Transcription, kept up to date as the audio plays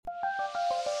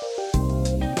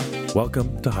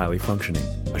Welcome to Highly Functioning,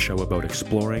 a show about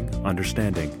exploring,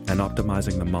 understanding, and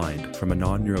optimizing the mind from a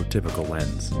non-neurotypical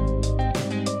lens.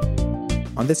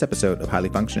 On this episode of Highly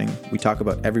Functioning, we talk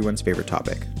about everyone's favorite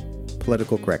topic,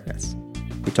 political correctness.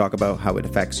 We talk about how it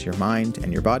affects your mind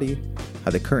and your body,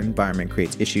 how the current environment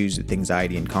creates issues with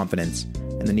anxiety and confidence,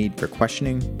 and the need for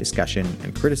questioning, discussion,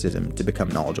 and criticism to become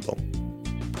knowledgeable.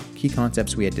 Key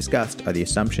concepts we had discussed are the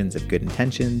assumptions of good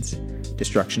intentions,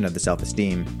 destruction of the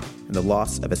self-esteem, and the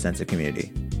loss of a sense of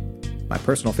community. My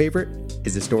personal favorite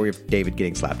is the story of David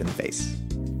getting slapped in the face.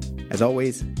 As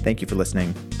always, thank you for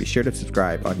listening. Be sure to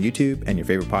subscribe on YouTube and your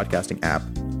favorite podcasting app.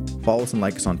 Follow us and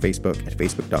like us on Facebook at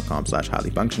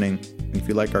facebook.com/highlyfunctioning. And if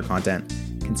you like our content,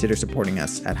 consider supporting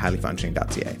us at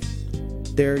highlyfunctioning.ca.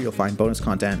 There, you'll find bonus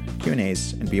content,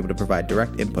 Q&As, and be able to provide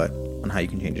direct input on how you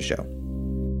can change the show.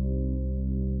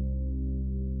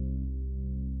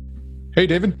 Hey,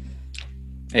 David.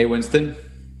 Hey, Winston.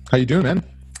 How you doing, man?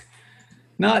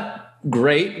 Not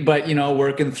great, but,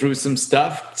 working through some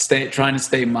stuff, trying to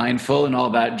stay mindful and all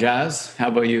that jazz. How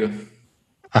about you?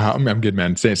 I'm good,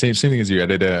 man. Same thing as you. I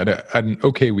had an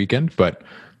okay weekend, but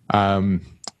we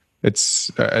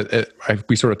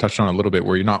sort of touched on it a little bit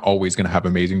where you're not always going to have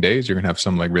amazing days. You're going to have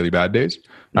some like really bad days,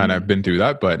 and I've been through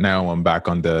that. But now I'm back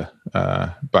on the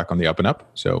up and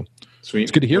up. So sweet.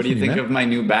 It's good to hear. What from do you think man. of my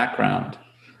new background?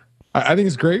 I think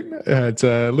it's great. It's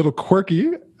a little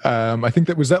quirky. I think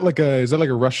is that like a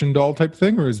Russian doll type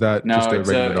thing, or is that no? Just a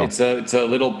regular doll? It's a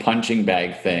little punching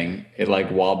bag thing. It like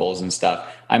wobbles and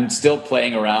stuff. I'm still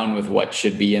playing around with what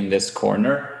should be in this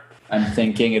corner. I'm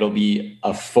thinking it'll be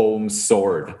a foam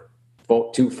sword,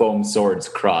 two foam swords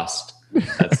crossed.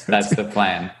 That's the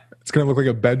plan. It's going to look like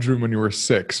a bedroom when you were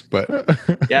 6, but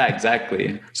yeah,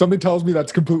 exactly. Something tells me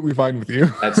that's completely fine with you.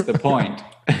 That's the point.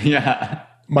 Yeah.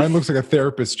 Mine looks like a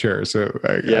therapist chair, so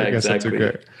I guess exactly.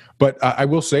 That's okay. But I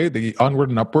will say the onward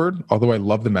and upward, although I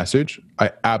love the message,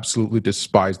 I absolutely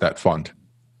despise that font.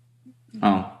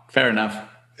 Oh, fair enough.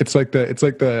 It's like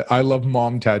the I love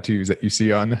mom tattoos that you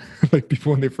see on like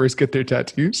people when they first get their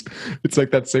tattoos. It's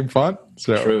like that same font.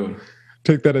 So true.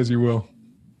 Take that as you will.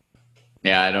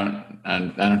 Yeah, I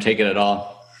don't take it at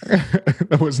all.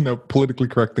 That wasn't a politically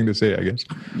correct thing to say, I guess.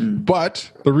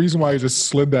 But the reason why I just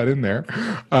slid that in there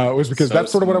was because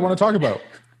that's sort of what I want to talk about.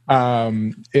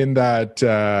 In that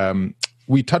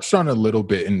we touched on a little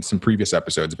bit in some previous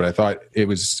episodes, but I thought it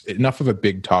was enough of a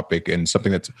big topic and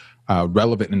something that's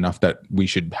relevant enough that we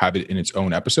should have it in its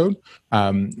own episode,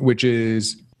 which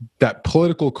is that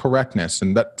political correctness.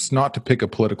 And that's not to pick a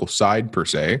political side per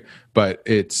se, but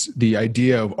it's the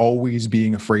idea of always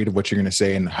being afraid of what you're going to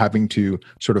say and having to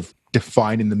sort of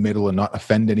define in the middle and not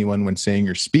offend anyone when saying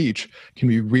your speech can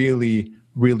be really,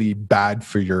 really bad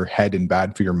for your head and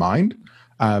bad for your mind.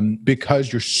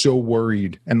 Because you're so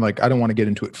worried, and like I don't want to get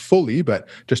into it fully, but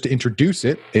just to introduce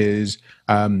it is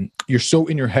you're so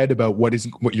in your head about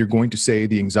what you're going to say,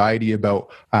 the anxiety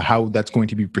about how that's going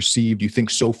to be perceived. You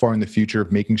think so far in the future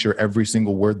of making sure every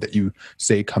single word that you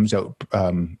say comes out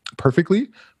perfectly,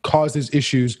 causes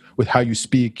issues with how you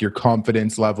speak, your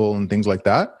confidence level, and things like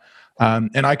that.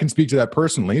 And I can speak to that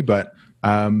personally, but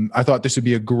I thought this would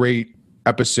be a great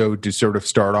episode to sort of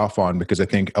start off on, because I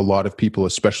think a lot of people,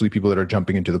 especially people that are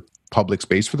jumping into the public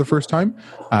space for the first time,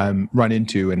 run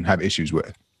into and have issues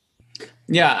with.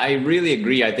 Yeah, I really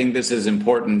agree. I think this is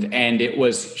important, and it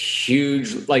was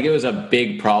huge. Like it was a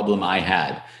big problem I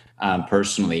had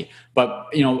personally. But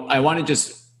I want to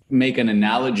just make an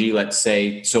analogy. Let's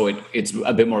say so it's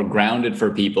a bit more grounded for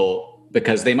people,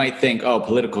 because they might think, oh,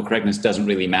 political correctness doesn't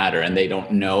really matter, and they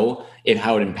don't know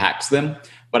how it impacts them.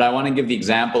 But I want to give the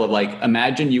example of like,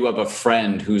 imagine you have a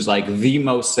friend who's like the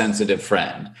most sensitive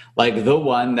friend, like the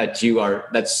one that's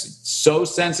so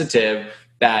sensitive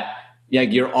that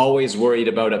you're always worried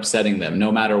about upsetting them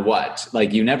no matter what.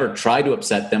 Like you never try to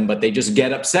upset them, but they just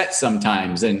get upset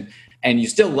sometimes. And you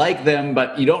still like them,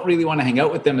 but you don't really want to hang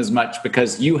out with them as much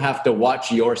because you have to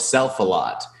watch yourself a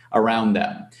lot around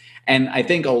them. And I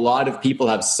think a lot of people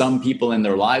have some people in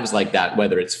their lives like that,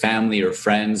 whether it's family or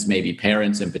friends, maybe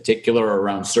parents in particular,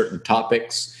 around certain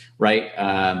topics, right?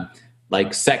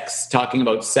 Like sex, talking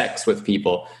about sex with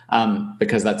people,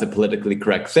 because that's a politically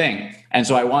correct thing. And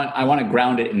so I want to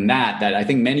ground it in that I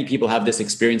think many people have this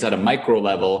experience at a micro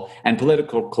level, and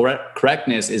political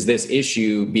correctness is this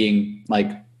issue being like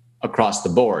across the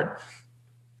board.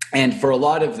 And for a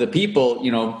lot of the people,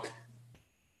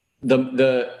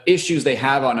 the issues they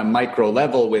have on a micro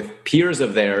level with peers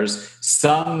of theirs,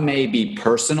 some may be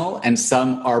personal and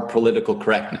some are political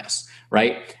correctness,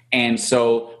 right? And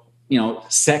so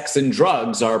sex and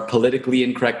drugs are politically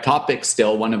incorrect topics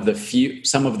still,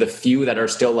 some of the few that are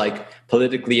still like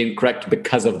politically incorrect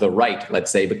because of the right,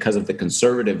 let's say, because of the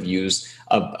conservative views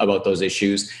about those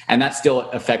issues. And that still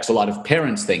affects a lot of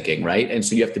parents' thinking, right? And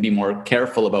so you have to be more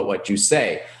careful about what you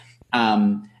say.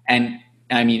 And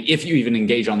I mean, if you even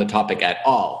engage on the topic at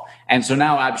all. And so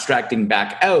now abstracting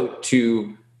back out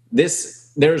to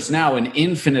this, there's now an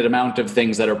infinite amount of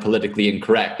things that are politically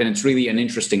incorrect. And it's really an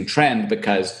interesting trend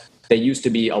because there used to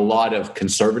be a lot of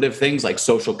conservative things like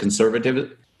social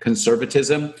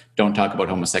conservatism. Don't talk about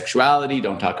homosexuality,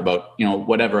 don't talk about,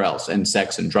 whatever else, and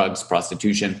sex and drugs,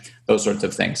 prostitution, those sorts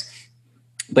of things.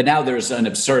 But now there's an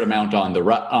absurd amount on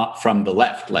the from the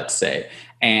left, let's say.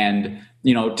 And,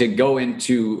 to go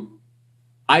into,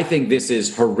 I think this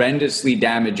is horrendously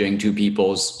damaging to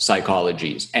people's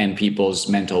psychologies and people's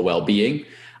mental well-being.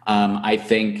 I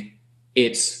think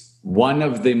it's one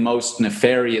of the most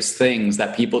nefarious things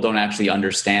that people don't actually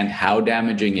understand how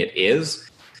damaging it is,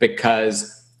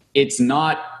 because it's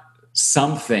not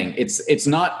something, it's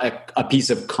not a piece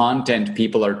of content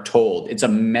people are told. It's a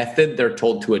method they're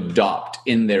told to adopt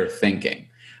in their thinking,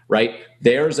 right?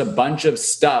 There's a bunch of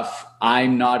stuff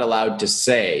I'm not allowed to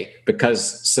say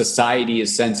because society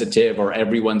is sensitive or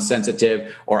everyone's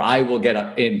sensitive, or I will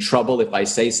get in trouble if I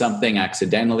say something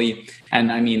accidentally.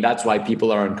 And I mean, that's why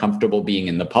people are uncomfortable being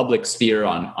in the public sphere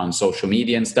on social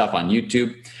media and stuff, on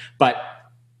YouTube. But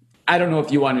I don't know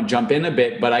if you want to jump in a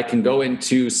bit, but I can go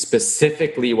into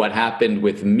specifically what happened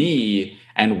with me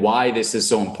and why this is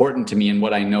so important to me and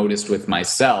what I noticed with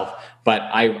myself. But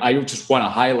I just want to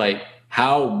highlight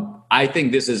how I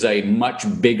think this is a much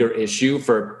bigger issue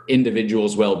for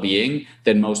individuals' well-being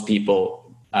than most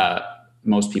people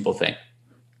think.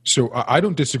 So I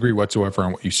don't disagree whatsoever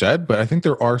on what you said, but I think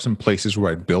there are some places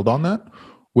where I'd build on that,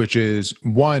 which is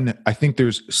one, I think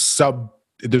there's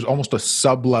almost a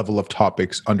sub level of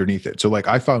topics underneath it. So like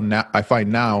I find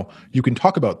now you can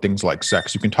talk about things like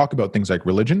sex, you can talk about things like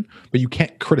religion, but you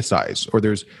can't criticize, or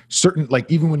there's certain, like,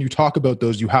 even when you talk about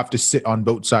those, you have to sit on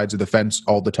both sides of the fence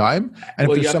all the time.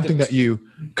 And if there's something that you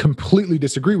completely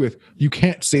disagree with, you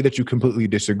can't say that you completely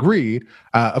disagree.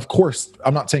 Of course,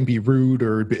 I'm not saying be rude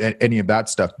or any of that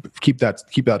stuff. Keep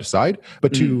that aside,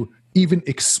 but to even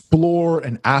explore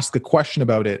and ask a question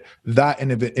about it, that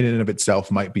in and of itself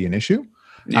might be an issue.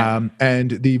 Yeah.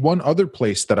 And the one other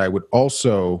place that I would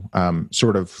also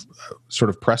sort of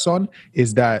press on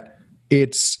is that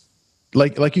it's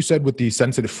like you said with the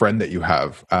sensitive friend that you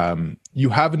have an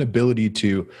ability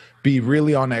to be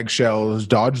really on eggshells,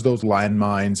 dodge those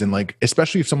landmines, and like,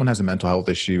 especially if someone has a mental health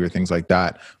issue or things like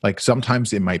that, like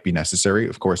sometimes it might be necessary,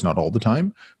 of course, not all the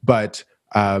time, but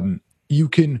you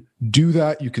can do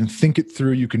that, you can think it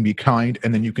through, you can be kind,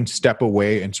 and then you can step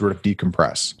away and sort of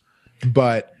decompress.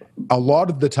 But a lot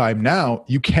of the time now,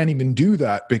 you can't even do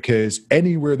that, because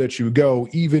anywhere that you go,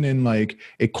 even in like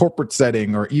a corporate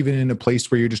setting or even in a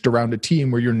place where you're just around a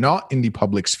team where you're not in the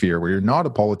public sphere, where you're not a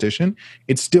politician,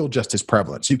 it's still just as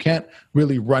prevalent. So you can't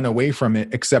really run away from it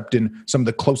except in some of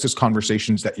the closest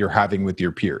conversations that you're having with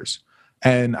your peers.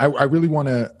 And I really want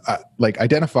to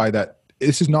identify that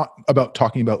this is not about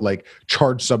talking about like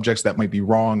charged subjects that might be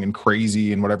wrong and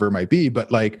crazy and whatever it might be,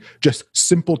 but like just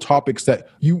simple topics that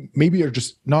you maybe are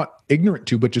just not ignorant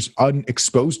to, but just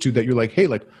unexposed to, that you're like, hey,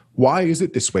 like, why is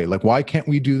it this way? Like, why can't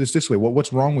we do this way?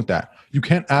 What's wrong with that? You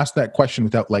can't ask that question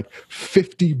without like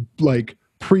 50 like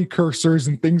precursors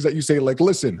and things that you say, like,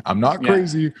 listen, I'm not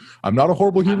crazy. I'm not a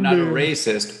horrible human being. I'm not a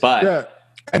racist, but... Yeah.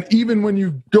 And even when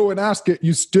you go and ask it,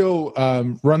 you still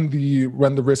run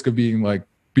the risk of being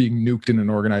nuked in an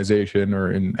organization or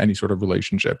in any sort of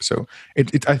relationship. So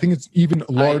I think it's even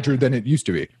larger than it used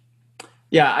to be.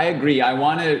 Yeah, I agree. I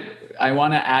want to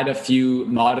add a few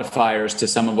modifiers to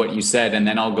some of what you said, and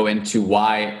then I'll go into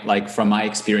why, like, from my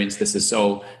experience, this is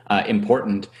so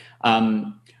important.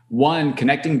 One,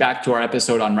 connecting back to our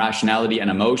episode on rationality and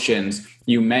emotions,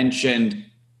 you mentioned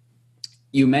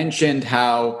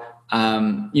how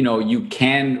you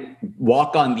can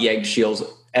walk on the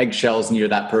eggshells near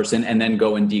that person and then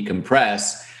go and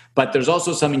decompress. But there's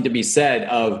also something to be said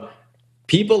of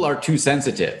people are too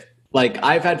sensitive. Like,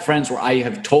 I've had friends where I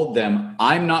have told them,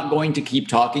 I'm not going to keep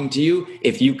talking to you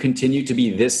if you continue to be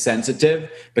this sensitive,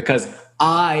 because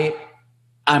I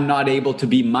am not able to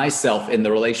be myself in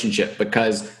the relationship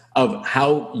because of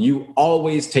how you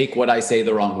always take what I say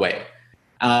the wrong way.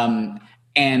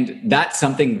 And that's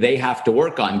something they have to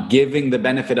work on, giving the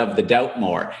benefit of the doubt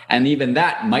more. And even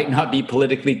that might not be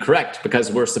politically correct because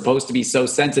we're supposed to be so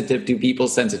sensitive to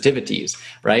people's sensitivities,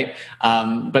 right?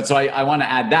 But so I want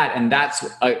to add that. And that's,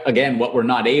 again, what we're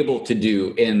not able to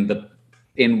do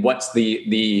in what's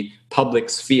the public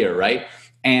sphere, right?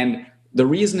 And the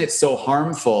reason it's so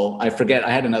harmful, I forget,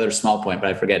 I had another small point, but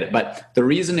I forget it. But the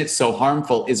reason it's so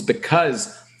harmful is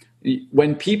because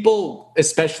when people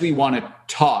especially want to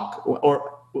talk,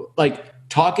 or like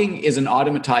talking is an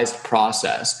automatized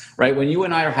process, right? When you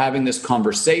and I are having this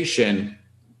conversation,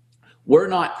 we're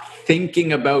not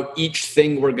thinking about each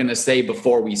thing we're going to say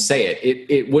before we say it.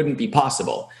 It wouldn't be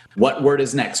possible. What word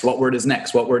is next? What word is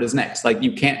next? What word is next? Like,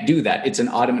 you can't do that. It's an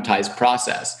automatized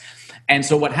process. And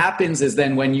so what happens is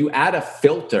then when you add a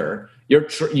filter,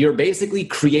 you're basically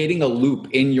creating a loop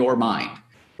in your mind,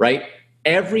 right?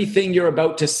 Everything you're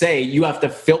about to say, you have to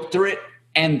filter it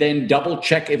and then double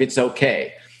check if it's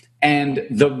okay. And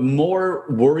the more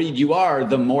worried you are,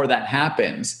 the more that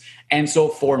happens. And so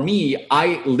for me,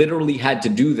 I literally had to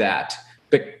do that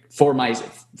for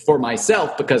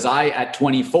myself, because I, at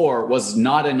 24, was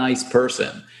not a nice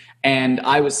person. And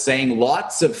I was saying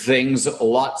lots of things,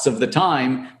 lots of the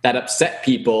time, that upset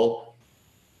people,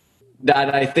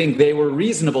 that I think they were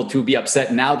reasonable to be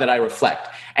upset now that I reflect.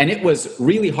 And it was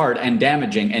really hard and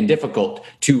damaging and difficult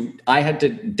I had to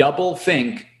double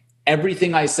think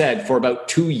everything I said for about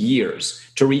 2 years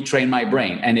to retrain my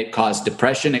brain. And it caused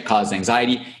depression, it caused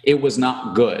anxiety. It was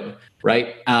not good,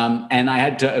 right? And I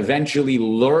had to eventually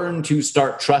learn to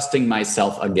start trusting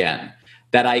myself again,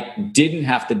 that I didn't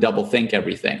have to double think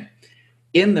everything.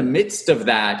 In the midst of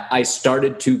that, I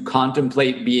started to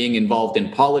contemplate being involved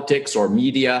in politics or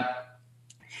media.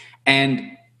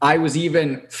 And I was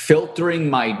even filtering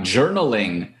my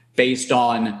journaling based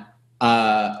on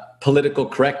political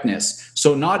correctness.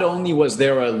 So not only was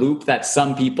there a loop that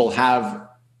some people have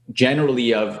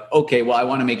generally of, okay, well, I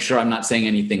want to make sure I'm not saying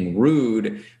anything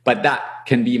rude, but that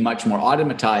can be much more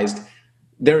automatized.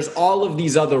 There's all of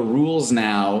these other rules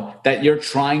now that you're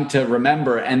trying to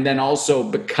remember. And then also,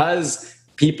 because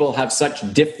people have such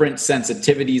different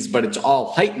sensitivities, but it's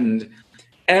all heightened,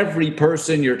 every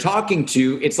person you're talking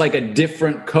to, it's like a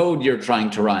different code you're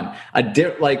trying to run.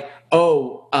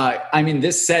 I'm in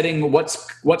this setting,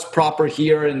 what's proper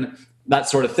here, and that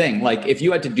sort of thing. Like, if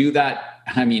you had to do that,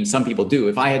 I mean, some people do.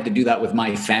 If I had to do that with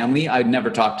my family, I'd never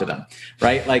talk to them,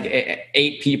 right? Like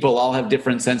 8 people all have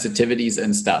different sensitivities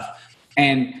and stuff.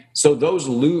 And so those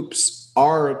loops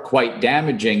are quite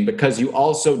damaging, because you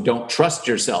also don't trust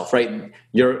yourself, right?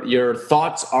 Your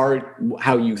thoughts are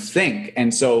how you think.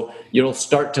 And so you'll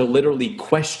start to literally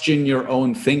question your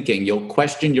own thinking. You'll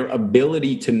question your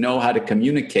ability to know how to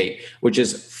communicate, which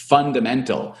is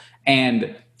fundamental.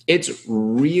 And it's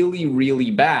really,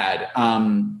 really bad.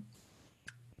 And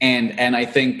I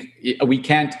think we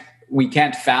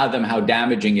can't fathom how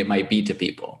damaging it might be to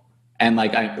people. And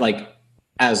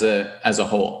as a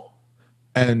whole.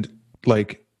 And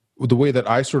like, the way that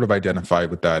I sort of identify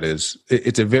with that is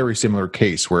it's a very similar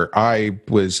case where I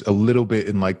was a little bit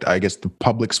in, like, I guess, the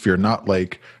public sphere, not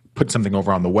like put something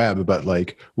over on the web, but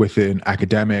like within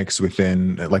academics,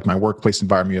 within like my workplace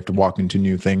environment. You have to walk into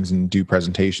new things and do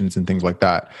presentations and things like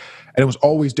that. And it was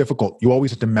always difficult. You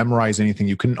always had to memorize anything.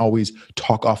 You couldn't always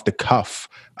talk off the cuff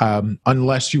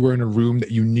unless you were in a room that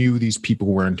you knew these people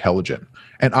were intelligent.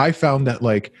 And I found that,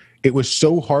 like, it was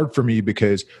so hard for me,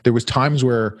 because there was times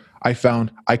where I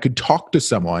found I could talk to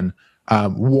someone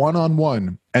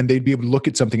one-on-one, and they'd be able to look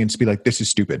at something and just be like, this is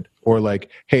stupid. Or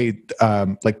like, hey,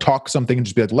 like, talk something and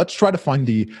just be like, let's try to find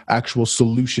the actual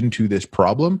solution to this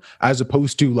problem, as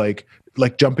opposed to like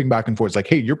jumping back and forth. It's like,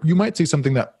 hey, you might say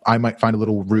something that I might find a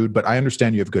little rude, but I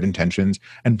understand you have good intentions,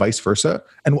 and vice versa.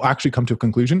 And we'll actually come to a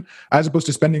conclusion, as opposed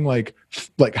to spending like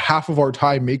half of our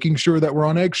time making sure that we're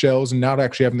on eggshells and not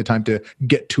actually having the time to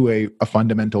get to a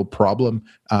fundamental problem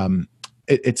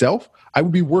itself. I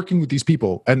would be working with these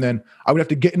people, and then I would have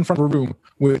to get in front of a room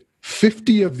with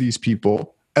 50 of these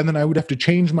people, and then I would have to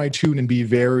change my tune and be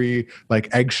very like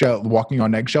walking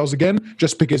on eggshells again,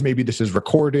 just because maybe this is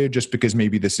recorded, just because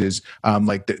maybe this is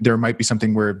there might be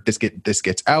something where this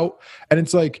gets out. And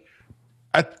it's like,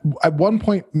 at one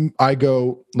point I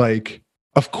go like,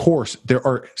 of course there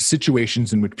are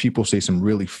situations in which people say some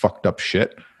really fucked up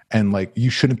shit, and like, you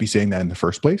shouldn't be saying that in the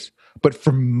first place. But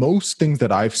for most things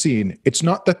that I've seen, it's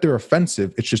not that they're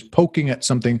offensive. It's just poking at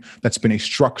something that's been a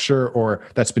structure, or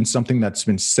that's been something that's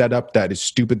been set up that is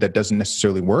stupid, that doesn't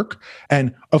necessarily work.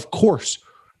 And of course,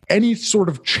 any sort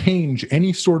of change,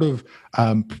 any sort of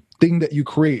thing that you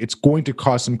create, it's going to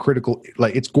cause some critical,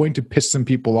 like, it's going to piss some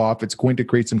people off. It's going to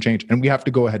create some change. And we have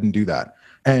to go ahead and do that.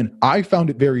 And I found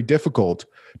it very difficult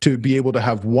to be able to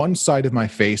have one side of my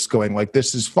face going like,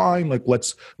 this is fine. Like,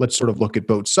 let's sort of look at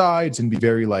both sides and be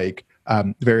very like,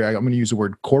 I'm going to use the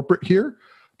word corporate here.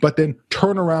 but then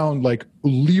turn around, like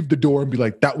leave the door and be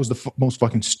like, that was the most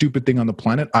fucking stupid thing on the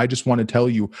planet. I just want to tell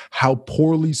you how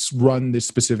poorly run this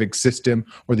specific system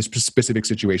or this specific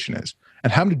situation is.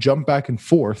 And having to jump back and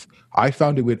forth, I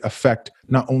found it would affect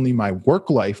not only my work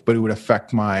life, but it would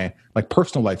affect my like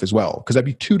personal life as well. Because I'd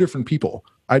be two different people.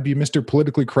 I'd be Mr.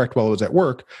 Politically Correct while I was at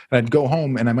work, and I'd go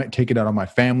home and I might take it out on my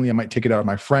family. I might take it out on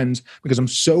my friends because I'm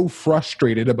so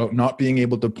frustrated about not being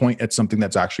able to point at something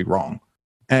that's actually wrong.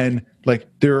 And like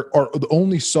the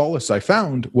only solace I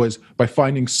found was by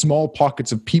finding small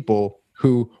pockets of people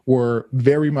who were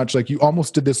very much like, you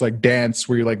almost did this like dance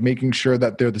where you're like making sure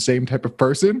that they're the same type of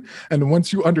person. And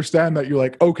once you understand that, you're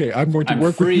like, okay, I'm going to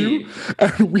work free with you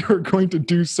and we are going to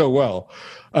do so well.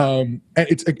 And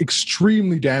it's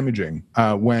extremely damaging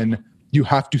when you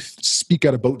have to speak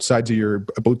out of both sides of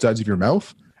your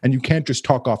mouth, and you can't just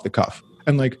talk off the cuff.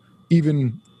 And like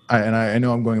I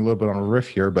know I'm going a little bit on a riff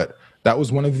here, but that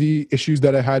was one of the issues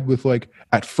that I had with like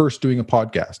at first doing a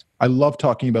podcast. I love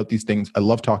talking about these things. I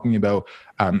love talking about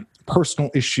personal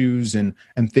issues and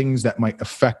things that might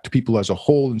affect people as a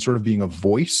whole and sort of being a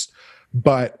voice.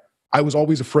 But I was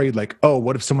always afraid like, oh,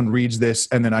 what if someone reads this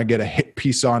and then I get a hit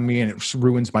piece on me and it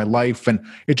ruins my life? And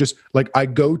it just like, I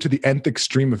go to the nth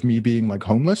extreme of me being like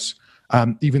homeless,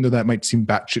 even though that might seem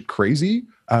batshit crazy.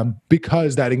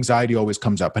 Because that anxiety always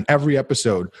comes up. And every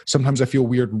episode, sometimes I feel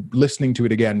weird listening to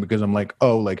it again because I'm like,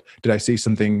 oh, like, did I say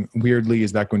something weirdly?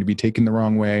 Is that going to be taken the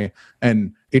wrong way?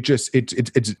 And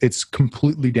it's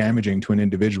completely damaging to an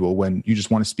individual when you just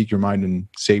want to speak your mind and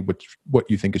say what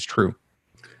you think is true.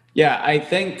 Yeah, I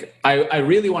think I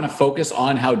really want to focus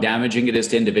on how damaging it is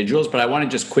to individuals, but I want to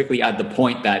just quickly add the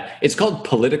point that it's called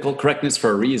political correctness for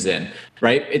a reason,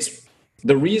 right? It's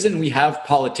the reason we have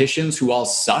politicians who all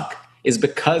suck is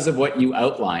because of what you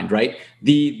outlined, right?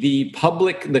 The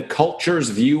public, the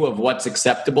culture's view of what's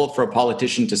acceptable for a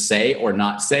politician to say or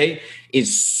not say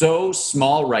is so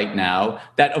small right now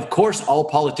that, of course, all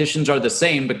politicians are the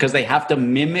same because they have to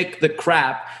mimic the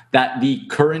crap that the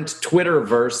current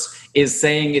Twitterverse is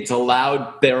saying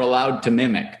they're allowed to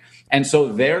mimic. And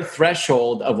so their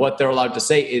threshold of what they're allowed to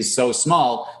say is so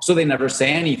small, so they never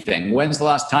say anything. When's the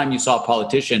last time you saw a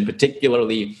politician,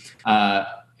 particularly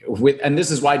and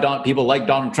this is why people like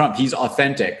Donald Trump, he's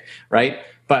authentic, right?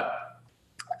 But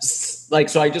like,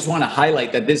 so I just want to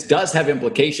highlight that this does have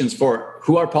implications for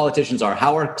who our politicians are,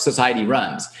 how our society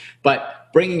runs. But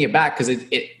bringing it back, because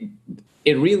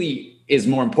it really is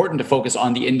more important to focus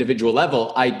on the individual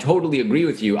level. I totally agree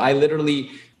with you. I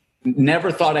literally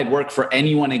never thought I'd work for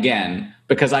anyone again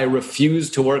because I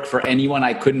refused to work for anyone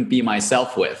I couldn't be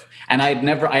myself with. And I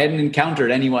hadn't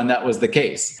encountered anyone that was the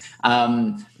case.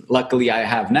 Luckily I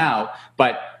have now,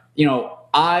 but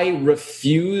I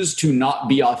refuse to not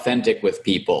be authentic with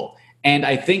people. And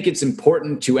I think it's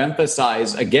important to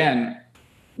emphasize, again,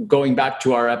 going back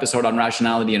to our episode on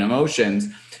rationality and emotions,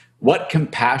 what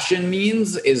compassion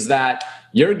means is that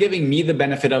you're giving me the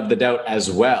benefit of the doubt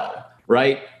as well,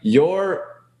 right?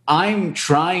 I'm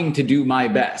trying to do my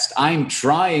best. I'm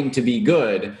trying to be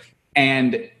good.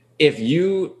 And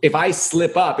if I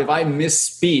slip up, if I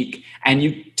misspeak and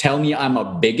you tell me I'm a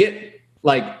bigot,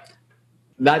 like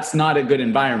that's not a good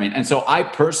environment. And so I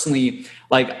personally,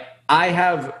 I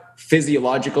have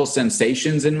physiological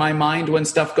sensations in my mind when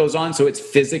stuff goes on. So it's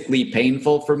physically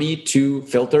painful for me to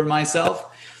filter myself.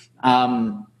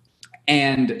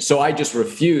 And so I just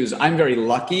refuse. I'm very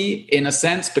lucky in a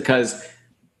sense because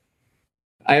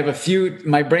I have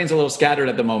my brain's a little scattered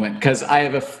at the moment because I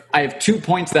have 2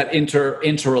 points that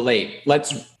interrelate.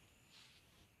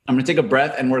 I'm going to take a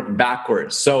breath and work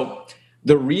backwards. So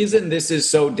the reason this is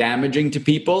so damaging to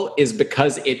people is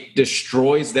because it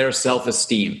destroys their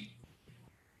self-esteem.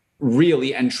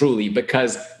 Really and truly,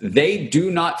 because they do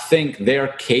not think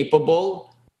they're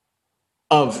capable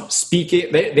of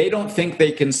speaking. They don't think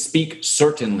they can speak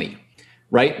certainly,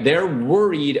 right? They're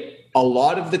worried a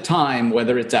lot of the time,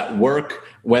 whether it's at work,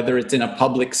 whether it's in a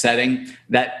public setting,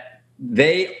 that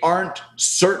they aren't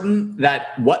certain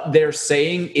that what they're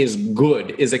saying is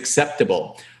good, is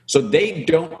acceptable. So they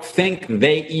don't think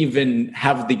they even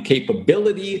have the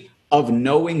capability of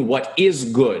knowing what is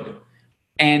good.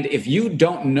 And if you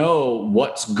don't know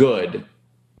what's good,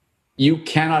 you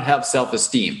cannot have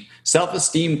self-esteem.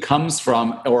 Self-esteem comes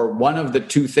from, or one of the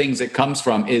two things it comes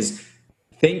from, is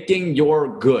thinking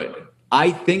you're good.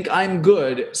 I think I'm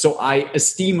good, so I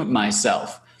esteem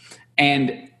myself.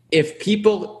 And if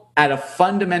people at a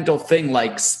fundamental thing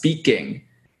like speaking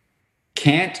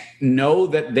can't know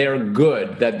that they're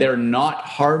good, that they're not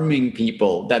harming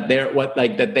people, that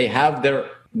that they have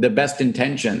the best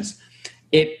intentions,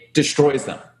 it destroys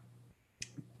them.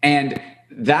 And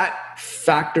that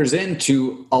factors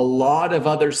into a lot of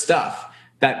other stuff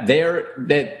that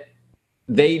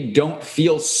they don't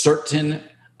feel certain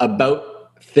about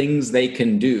things they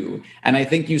can do. And I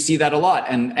think you see that a lot.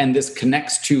 And this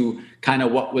connects to kind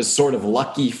of what was sort of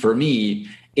lucky for me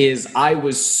is I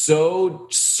was so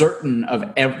certain of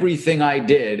everything I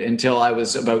did until I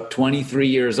was about 23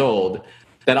 years old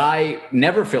that I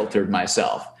never filtered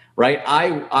myself, right?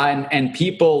 And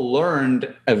people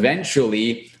learned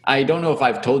eventually. I don't know if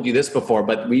I've told you this before,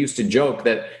 but we used to joke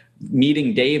that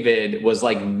meeting David was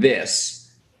like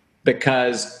this,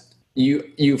 because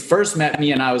you first met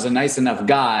me and I was a nice enough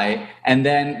guy, and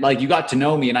then like you got to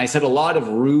know me and I said a lot of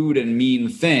rude and mean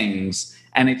things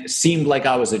and it seemed like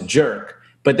I was a jerk.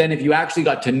 But then if you actually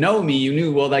got to know me, you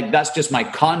knew, well, like that's just my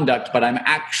conduct, but I'm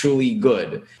actually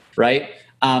good, right?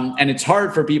 And it's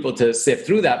hard for people to sift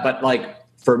through that. But like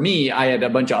for me, I had a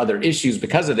bunch of other issues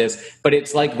because of this, but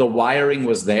it's like the wiring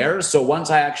was there. So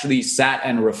once I actually sat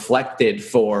and reflected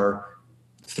for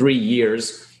 3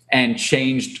 years and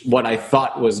changed what I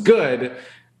thought was good,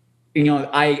 you know,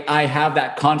 I have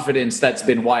that confidence that's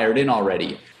been wired in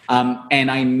already. And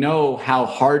I know how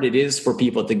hard it is for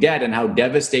people to get and how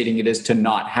devastating it is to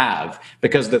not have,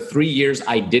 because the 3 years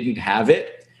I didn't have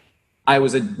it, I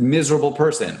was a miserable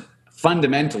person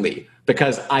fundamentally,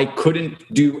 because I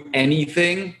couldn't do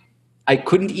anything. I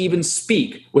couldn't even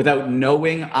speak without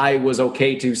knowing I was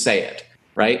okay to say it,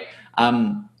 right?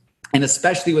 And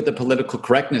especially with the political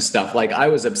correctness stuff, like I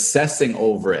was obsessing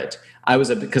over it.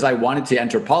 Because I wanted to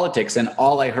enter politics, and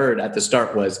all I heard at the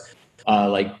start was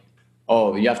like,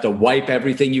 oh, you have to wipe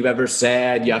everything you've ever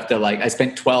said. You have to I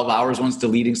spent 12 hours once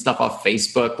deleting stuff off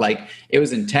Facebook. Like it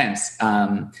was intense.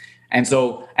 And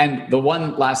the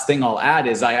one last thing I'll add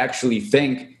is I actually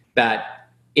think that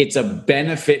it's a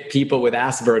benefit people with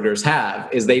Asperger's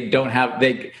have is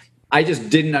I just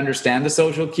didn't understand the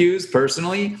social cues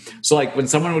personally. So like when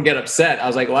someone would get upset, I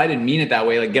was like, well, I didn't mean it that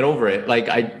way. Like get over it.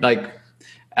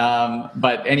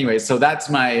 But anyway, so that's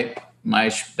my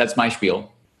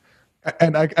spiel.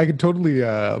 And I can totally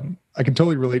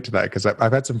relate to that, because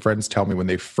I've had some friends tell me when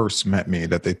they first met me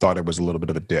that they thought I was a little bit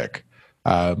of a dick.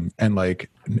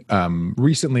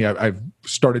 Recently I've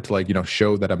started to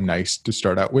show that I'm nice to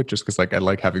start out with, just because I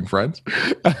like having friends.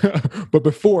 But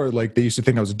before, they used to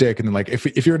think I was a dick, and then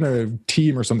if you're in a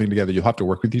team or something together, you'll have to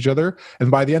work with each other,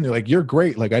 and by the end they're like, you're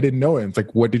great, I didn't know it. It's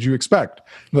like, what did you expect?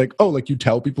 They're like, oh, you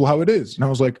tell people how it is. And I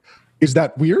was like, is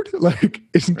that weird?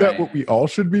 Isn't that what we all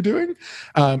should be doing?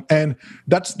 And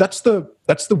that's the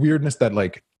weirdness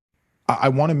that I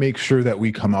want to make sure that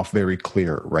we come off very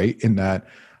clear, right? In that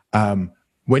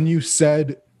when you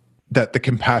said that the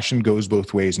compassion goes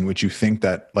both ways, in which you think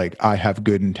that I have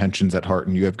good intentions at heart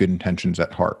and you have good intentions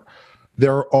at heart,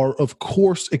 there are of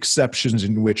course exceptions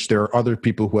in which there are other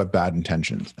people who have bad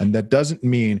intentions, and that doesn't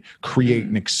mean create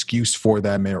an excuse for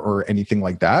them or anything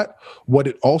like that. What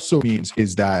it also means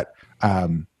is that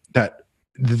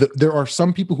there are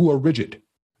some people who are rigid,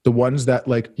 the ones that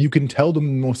you can tell them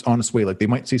the most honest way. They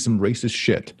might say some racist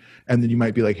shit, and then you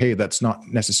might be like, hey, that's not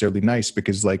necessarily nice,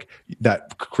 because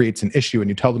that creates an issue, and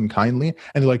you tell them kindly,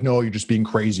 and they're like, no, you're just being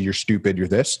crazy, you're stupid, you're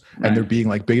this. Right. And they're being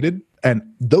baited. And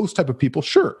those type of people,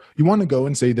 sure, you want to go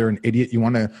and say they're an idiot, you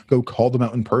want to go call them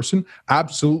out in person,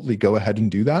 absolutely go ahead and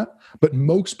do that. But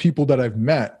most people that I've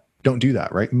met don't do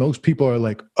that, right? Most people are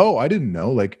like, oh, I didn't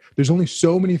know. There's only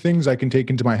so many things I can take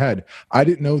into my head. I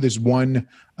didn't know this one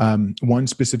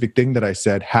specific thing that I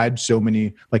said had so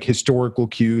many historical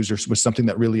cues, or was something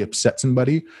that really upset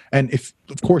somebody. And if,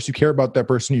 of course, you care about that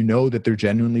person, you know that they're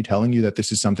genuinely telling you that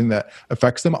this is something that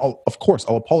affects them, I'll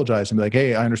apologize and be like,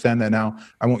 hey, I understand that now.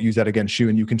 I won't use that against you.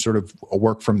 And you can sort of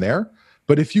work from there.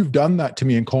 But if you've done that to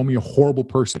me and call me a horrible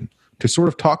person, to sort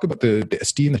of talk about the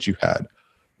esteem that you had,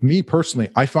 me personally,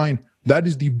 I find that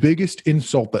is the biggest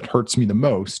insult that hurts me the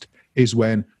most, is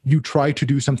when you try to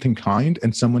do something kind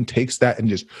and someone takes that and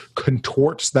just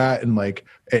contorts that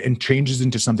and changes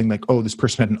into something oh, this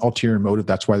person had an ulterior motive,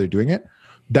 that's why they're doing it.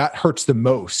 That hurts the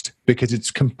most, because it's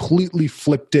completely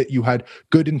flipped it. You had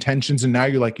good intentions, and now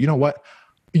you're like, you know what?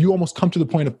 You almost come to the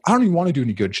point of, I don't even want to do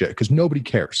any good shit because nobody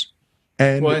cares.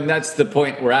 And that's the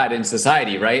point we're at in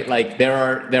society, right? There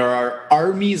are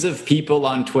armies of people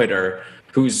on Twitter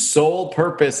whose sole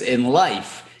purpose in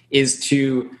life is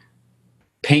to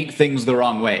paint things the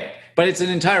wrong way. But it's an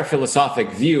entire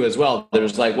philosophic view as well.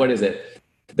 There's what is it?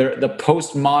 The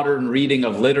postmodern reading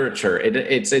of literature.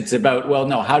 It's about, well,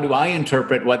 no, how do I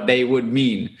interpret what they would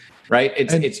mean, right?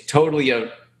 It's totally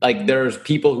there's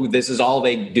people who this is all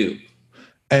they do.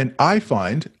 And I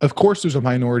find, of course, there's a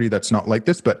minority that's not like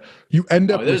this, but you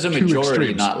end up there's with a two majority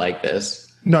extremes. not like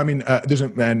this. No, I mean, there's a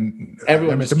man.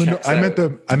 Everyone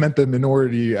I meant the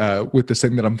minority with this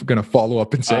thing that I'm going to follow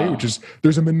up and say, which is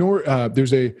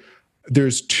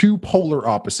there's two polar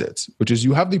opposites, which is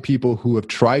you have the people who have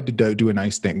tried to do a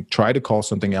nice thing, try to call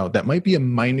something out that might be a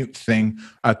minute thing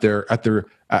at their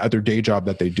day job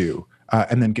that they do,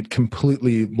 and then get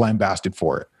completely lambasted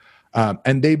for it.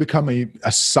 And they become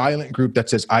a silent group that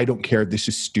says, I don't care, this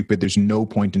is stupid, there's no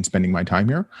point in spending my time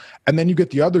here. And then you get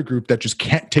the other group that just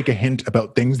can't take a hint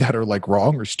about things that are like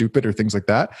wrong or stupid or things like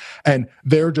that. And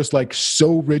they're just like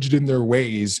so rigid in their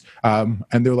ways. And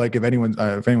they're like, if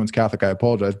anyone's Catholic, I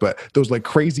apologize, but those like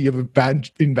crazy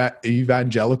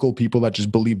evangelical people that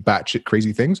just believe batshit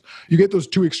crazy things, you get those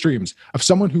two extremes of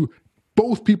someone who,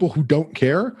 both people who don't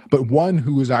care, but one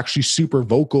who is actually super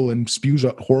vocal and spews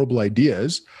out horrible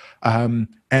ideas.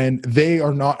 And they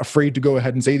are not afraid to go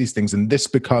ahead and say these things. And this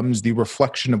becomes the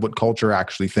reflection of what culture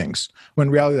actually thinks. When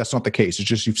in reality, that's not the case. It's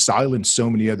just you've silenced so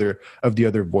many other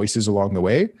voices along the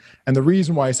way. And the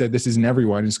reason why I said this isn't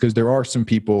everyone is because there are some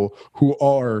people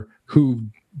who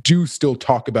do still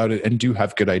talk about it and do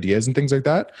have good ideas and things like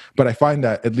that. But I find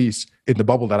that at least in the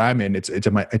bubble that I'm in, it's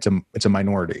a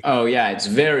minority. Oh yeah, it's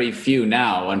very few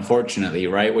now, unfortunately,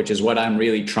 right? Which is what I'm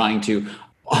really trying to.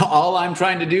 All I'm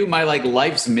trying to do, my like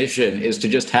life's mission is to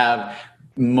just have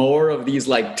more of these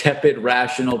like tepid,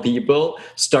 rational people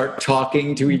start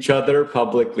talking to each other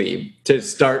publicly, to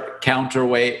start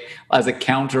counterweight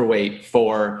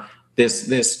for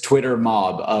this Twitter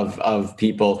mob of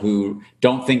people who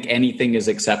don't think anything is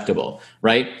acceptable,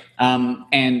 right?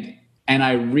 And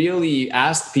I really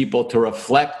ask people to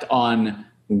reflect on.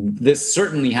 This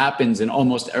certainly happens in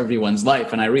almost everyone's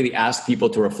life. And I really ask people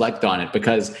to reflect on it,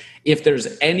 because if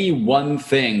there's any one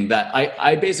thing that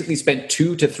I basically spent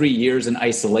 2 to 3 years in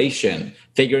isolation,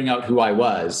 figuring out who I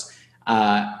was,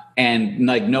 and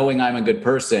like knowing I'm a good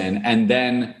person. And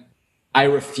then I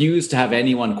refuse to have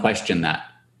anyone question that.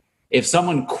 If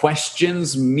someone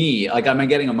questions me, like I'm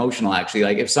getting emotional actually,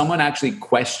 like if someone actually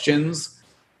questions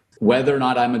whether or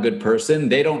not I'm a good person,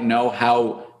 they don't know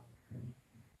how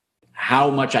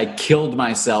much I killed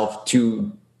myself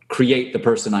to create the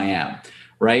person I am,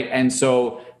 right? And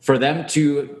so for them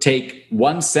to take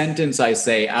one sentence I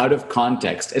say out of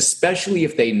context, especially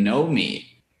if they know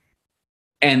me,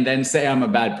 and then say I'm a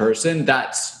bad person,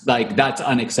 that's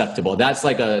unacceptable. That's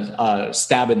like a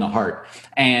stab in the heart.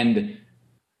 And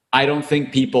I don't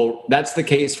think that's the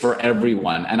case for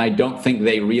everyone. And I don't think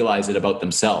they realize it about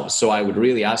themselves. So I would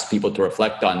really ask people to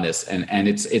reflect on this. And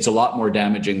it's a lot more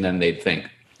damaging than they'd think.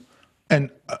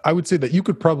 And I would say that you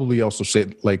could probably also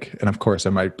say, like, and of course,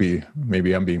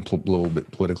 maybe I'm being a little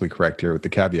bit politically correct here with the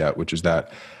caveat, which is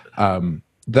that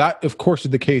that, of course,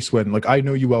 is the case when, like, I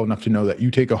know you well enough to know that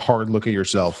you take a hard look at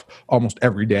yourself almost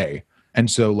every day. And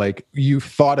so, like, you've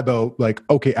thought about, like,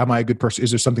 okay, am I a good person?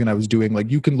 Is there something I was doing? Like,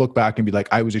 you can look back and be like,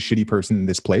 I was a shitty person in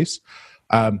this place.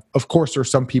 Of course, there are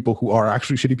some people who are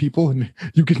actually shitty people, and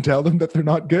you can tell them that they're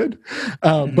not good.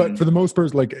 But for the most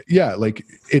part, like, yeah, like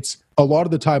it's a lot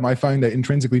of the time I find that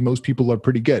intrinsically most people are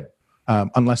pretty good,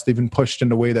 unless they've been pushed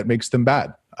in a way that makes them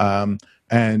bad. And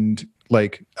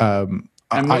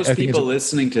most people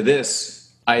listening to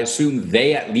this, I assume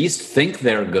they at least think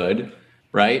they're good,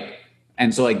 right?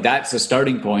 And so like that's a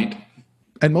starting point.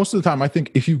 And most of the time, I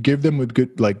think if you give them with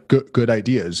good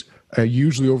ideas,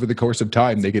 usually over the course of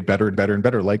time, they get better and better and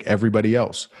better, like everybody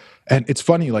else. And it's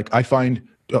funny, like I find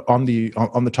on the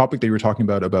topic that you were talking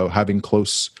about having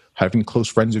close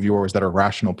friends of yours that are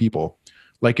rational people.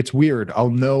 Like it's weird. I'll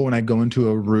know when I go into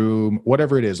a room,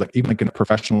 whatever it is, like even like in a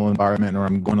professional environment, or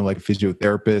I'm going to like a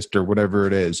physiotherapist or whatever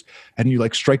it is, and you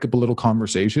like strike up a little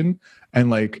conversation,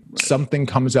 and like something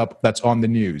comes up that's on the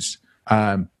news.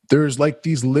 There's like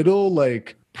these little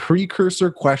like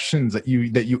precursor questions that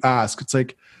you ask. It's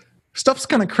like, stuff's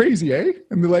kind of crazy, eh?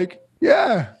 And they're like,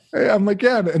 yeah. I'm like,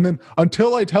 yeah. And then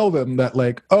until I tell them that,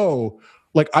 like, oh,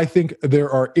 like I think there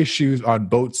are issues on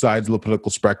both sides of the political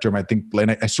spectrum. I think,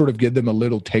 and I sort of give them a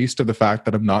little taste of the fact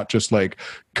that I'm not just like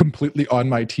completely on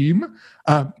my team.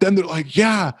 Then they're like,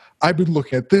 yeah, I've been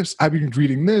looking at this. I've been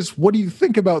reading this. What do you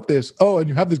think about this? Oh, and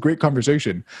you have this great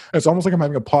conversation. It's almost like I'm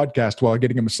having a podcast while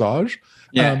getting a massage.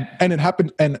 Yeah. And it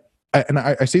happened. And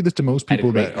I say this to most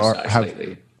people that have.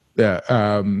 Lately.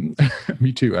 Yeah,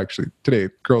 me too. Actually, today,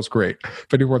 girl's great.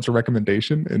 If anyone wants a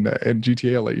recommendation in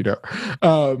GTA, I'll let you know.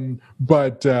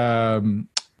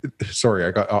 Sorry,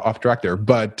 I got off track there.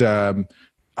 But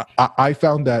I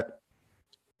found that,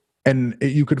 and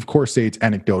you could of course say it's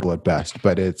anecdotal at best,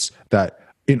 but it's that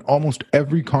in almost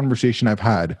every conversation I've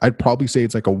had, I'd probably say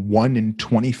it's like a 1 in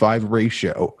 25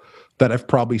 ratio that I've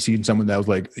probably seen someone that was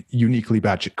like uniquely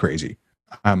batshit crazy.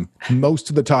 Most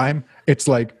of the time, it's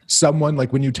like someone,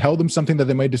 like when you tell them something that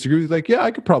they might disagree with, like, yeah,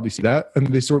 I could probably see that. And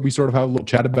we sort of have a little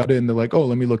chat about it. And they're like, oh,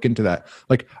 let me look into that.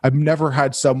 Like, I've never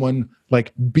had someone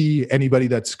like be anybody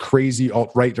that's crazy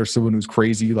alt-right or someone who's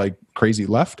crazy, like crazy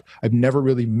left. I've never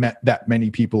really met that many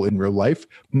people in real life.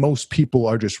 Most people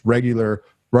are just regular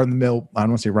run-of-the-mill, I don't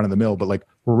want to say run-of-the-mill, but like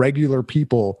regular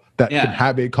people that can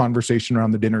have a conversation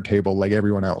around the dinner table like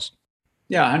everyone else.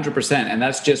 Yeah, 100%. And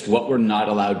that's just what we're not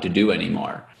allowed to do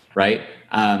anymore, right?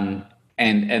 And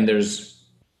there's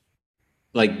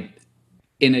like,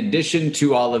 in addition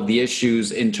to all of the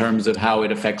issues in terms of how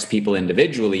it affects people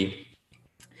individually,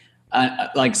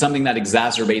 like something that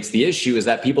exacerbates the issue is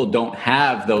that people don't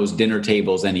have those dinner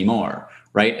tables anymore,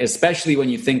 right? Especially when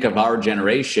you think of our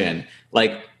generation,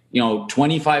 like,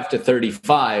 25 to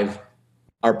 35,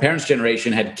 our parents'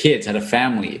 generation had kids, had a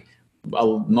family.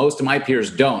 Most of my peers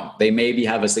don't. They maybe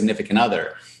have a significant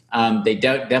other. They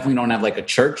definitely don't have like a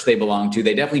church they belong to.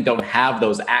 They definitely don't have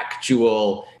those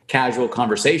actual casual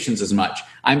conversations as much.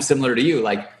 I'm similar to you.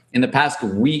 Like in the past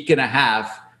week and a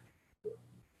half,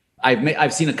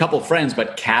 I've seen a couple friends,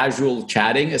 but casual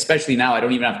chatting, especially now, I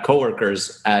don't even have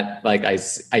coworkers at like I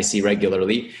see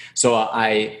regularly. So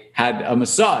I had a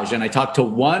massage and I talked to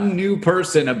one new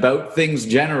person about things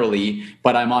generally,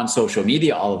 but I'm on social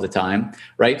media all of the time,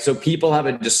 right? So people have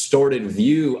a distorted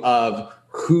view of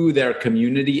who their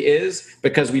community is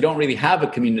because we don't really have a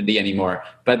community anymore.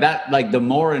 But that, like, the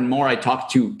more and more I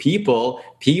talk to people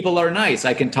are nice.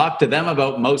 I can talk to them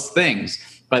about most things.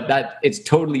 But that it's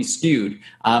totally skewed.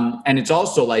 And it's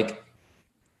also like,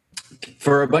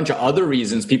 for a bunch of other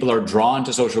reasons, people are drawn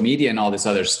to social media and all this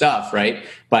other stuff, right?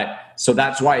 But so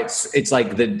that's why it's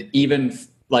like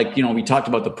we talked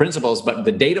about the principles, but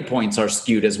the data points are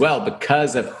skewed as well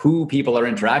because of who people are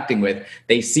interacting with.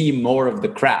 They see more of the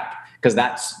crap because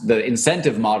that's the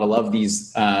incentive model of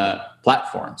these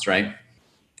platforms, right?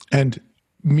 And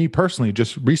me personally,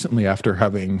 just recently after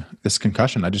having this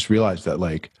concussion, I just realized that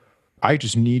like, I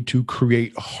just need to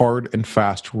create hard and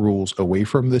fast rules away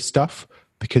from this stuff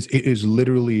because it is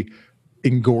literally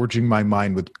engorging my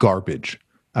mind with garbage.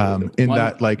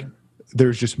 That like,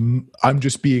 I'm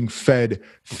just being fed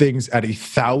things at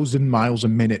 1,000 miles a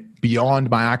minute beyond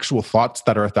my actual thoughts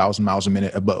that are 1,000 miles a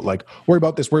minute about like, worry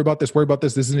about this,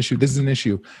 this is an issue, this is an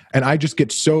issue. And I just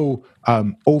get so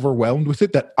overwhelmed with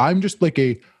it that I'm just like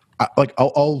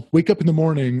I'll wake up in the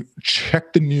morning,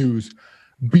 check the news,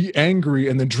 be angry,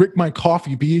 and then drink my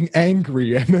coffee being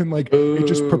angry, and then like it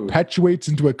just perpetuates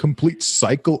into a complete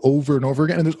cycle over and over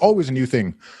again. And there's always a new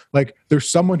thing. Like there's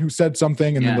someone who said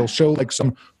something and then they'll show like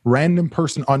some random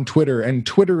person on Twitter and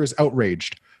Twitter is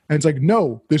outraged. And it's like,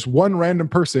 no, this one random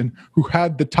person who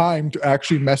had the time to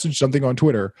actually message something on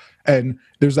Twitter. And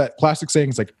there's that classic saying,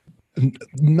 it's like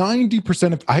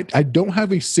 90% of I don't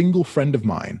have a single friend of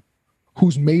mine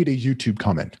who's made a YouTube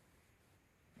comment.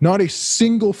 Not a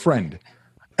single friend.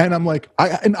 And I'm like,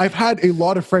 I've had a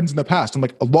lot of friends in the past. I'm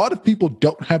like, a lot of people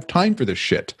don't have time for this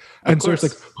shit. And so it's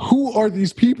like, who are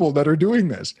these people that are doing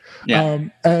this? Yeah.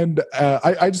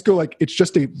 I just go like, it's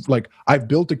just I've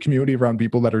built a community around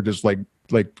people that are just like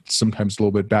sometimes a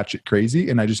little bit batshit crazy.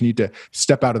 And I just need to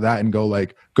step out of that and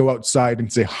go outside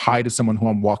and say hi to someone who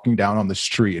I'm walking down on the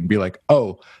street and be like,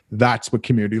 oh, that's what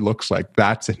community looks like.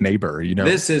 That's a neighbor,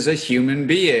 This is a human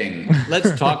being.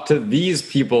 Let's talk to these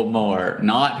people more,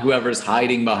 not whoever's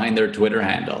hiding behind their Twitter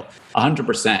handle.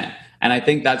 100%. And I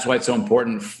think that's why it's so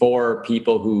important for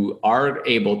people who are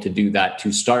able to do that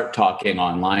to start talking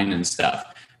online and stuff.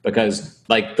 Because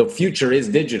like the future is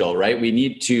digital, right? We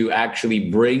need to actually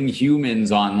bring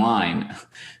humans online,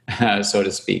 so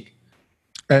to speak.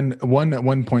 And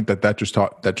one point that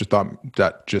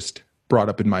just brought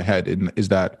up in my head is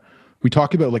that we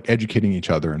talk about like educating each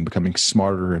other and becoming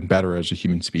smarter and better as a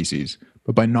human species.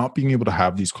 But by not being able to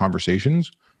have these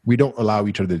conversations, we don't allow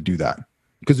each other to do that.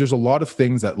 Because there's a lot of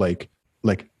things that like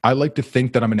I like to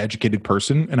think that I'm an educated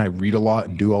person and I read a lot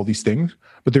and do all these things,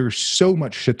 but there's so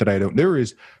much shit that I don't.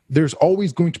 There's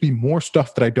always going to be more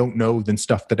stuff that I don't know than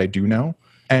stuff that I do know.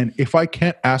 And if I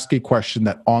can't ask a question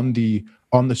that on the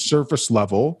surface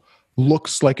level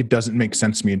looks like it doesn't make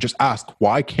sense to me and just ask,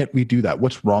 why can't we do that?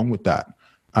 What's wrong with that?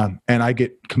 And I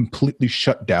get completely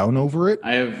shut down over it.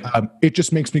 It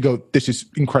just makes me go, this is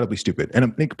incredibly stupid. And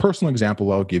a personal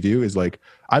example I'll give you is like,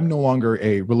 I'm no longer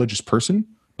a religious person,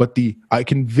 but I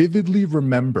can vividly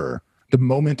remember the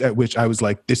moment at which I was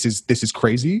like, this is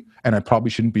crazy. And I probably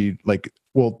shouldn't be like,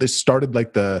 well, this started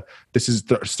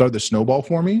started the snowball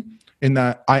for me in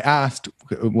that I asked,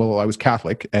 well, I was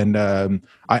Catholic. And I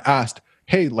asked,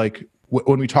 hey, like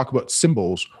when we talk about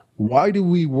symbols, why do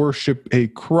we worship a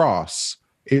cross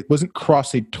it wasn't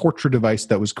cross a torture device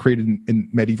that was created in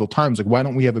medieval times. Like, why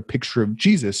don't we have a picture of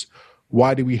Jesus?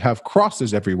 Why do we have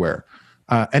crosses everywhere?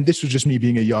 And this was just me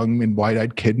being a young and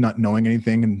wide-eyed kid, not knowing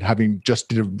anything and having just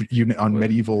did a unit on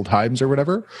medieval times or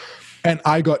whatever. And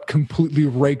I got completely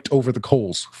raked over the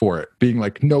coals for it, being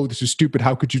like, no, this is stupid.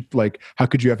 How could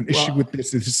you have an issue with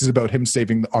this? This is about him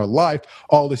saving our life,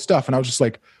 all this stuff. And I was just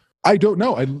like, I don't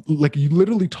know. You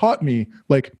literally taught me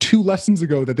like 2 lessons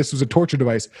ago that this was a torture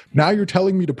device. Now you're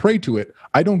telling me to pray to it.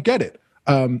 I don't get it.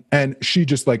 And she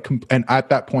just and at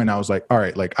that point I was like, all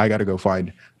right, like I got to go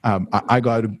find, I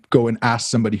got to go and ask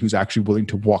somebody who's actually willing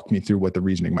to walk me through what the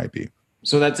reasoning might be.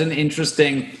 So that's an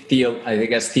interesting,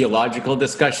 theological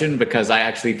discussion, because I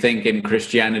actually think in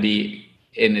Christianity,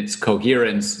 in its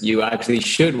coherence, you actually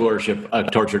should worship a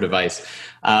torture device.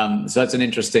 So that's an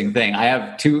interesting thing. I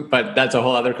have 2, but that's a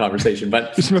whole other conversation.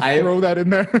 But throw that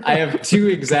in there. I have 2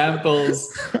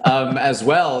 examples as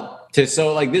well.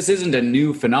 So like, this isn't a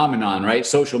new phenomenon, right?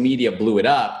 Social media blew it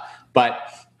up. But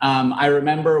I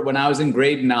remember when I was in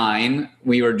grade 9,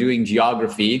 we were doing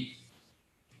geography,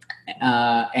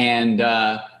 and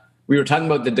we were talking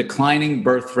about the declining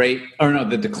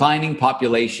the declining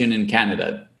population in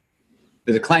Canada.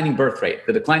 The declining birth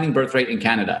rate in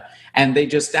Canada. And they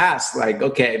just asked, like,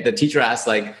 okay, the teacher asked,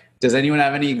 like, does anyone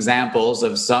have any examples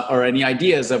of or any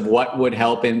ideas of what would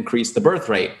help increase the birth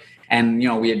rate? And,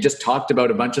 we had just talked about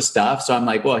a bunch of stuff. So I'm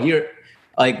like,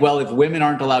 if women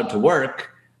aren't allowed to work,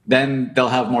 then they'll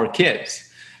have more kids,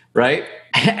 right?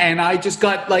 And I just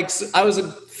got I was a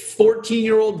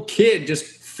 14-year-old kid just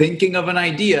thinking of an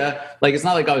idea. Like, it's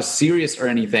not like I was serious or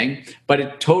anything, but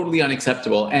it's totally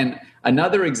unacceptable. And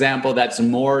another example that's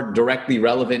more directly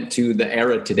relevant to the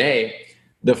era today,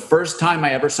 the first time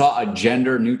I ever saw a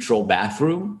gender-neutral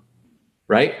bathroom,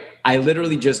 right? I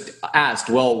literally just asked,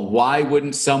 well, why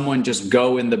wouldn't someone just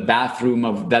go in the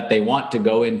bathroom that they want to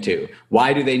go into?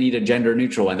 Why do they need a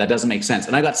gender-neutral one? That doesn't make sense.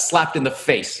 And I got slapped in the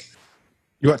face.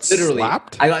 You got literally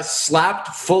slapped? I got slapped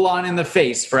full on in the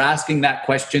face for asking that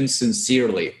question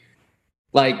sincerely.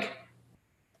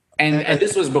 And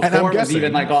this was before it was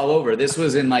even all over. This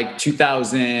was in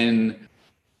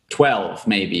 2012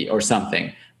 maybe or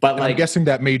something. But I'm guessing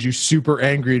that made you super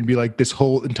angry and be like, this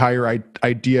whole entire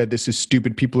idea, this is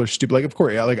stupid. People are stupid. Like, of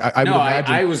course, I would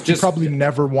imagine you probably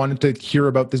never wanted to hear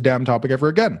about this damn topic ever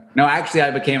again. No, actually,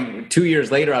 I became 2 years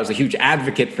later. I was a huge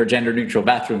advocate for gender neutral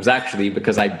bathrooms, actually,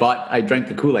 because I drank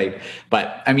the Kool-Aid.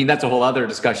 But I mean, that's a whole other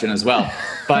discussion as well.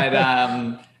 But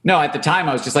no, at the time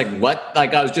I was just like, what?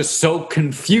 Like, I was just so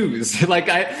confused.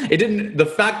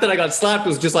 The fact that I got slapped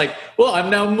was just like, well,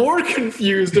 I'm now more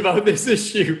confused about this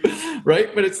issue, right?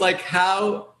 But it's like,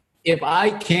 how, if I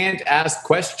can't ask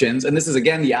questions, and this is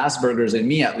again, the Asperger's in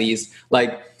me at least,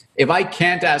 like, if I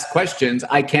can't ask questions,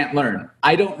 I can't learn.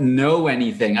 I don't know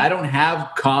anything. I don't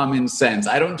have common sense.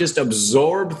 I don't just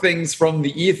absorb things from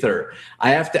the ether.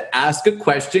 I have to ask a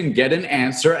question, get an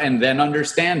answer, and then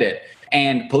understand it.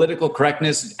 And political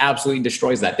correctness absolutely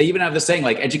destroys that. They even have the saying,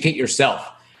 like, educate yourself.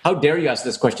 How dare you ask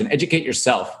this question? Educate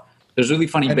yourself. There's a really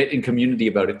funny bit in Community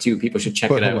about it too. People should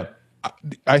check it out.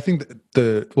 I think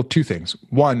two things.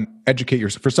 One, educate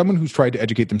yourself. For someone who's tried to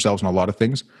educate themselves on a lot of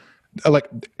things, like,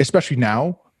 especially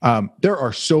now, there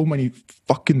are so many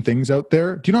fucking things out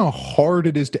there. Do you know how hard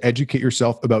it is to educate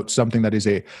yourself about something that is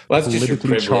a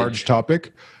politically charged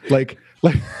topic? Like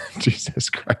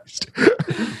Jesus Christ.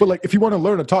 But if you want to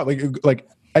learn a topic, like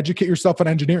educate yourself on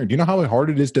engineering. Do you know how hard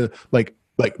it is to like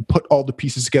put all the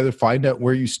pieces together, find out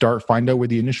where you start, find out where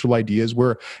the initial ideas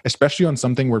were, especially on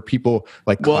something where people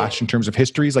clash in terms of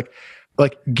histories, like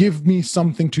give me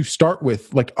something to start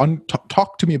with,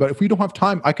 talk to me about it. If we don't have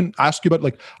time, I can ask you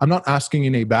about, I'm not asking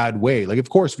in a bad way. Of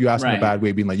course, if you ask in a bad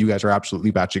way, being like, you guys are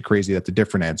absolutely batshit crazy, that's a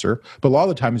different answer. But a lot of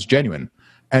the time it's genuine.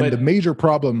 And the major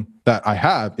problem that I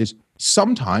have is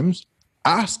sometimes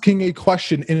asking a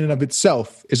question in and of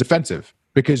itself is offensive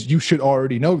because you should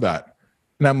already know that.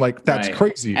 And I'm like, that's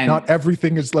crazy. And not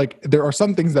everything is there are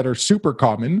some things that are super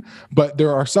common, but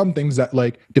there are some things that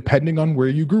depending on where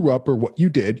you grew up or what you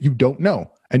did, you don't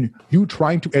know. And you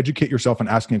trying to educate yourself and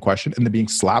asking a question and then being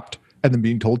slapped and then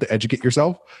being told to educate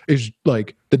yourself is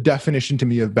the definition to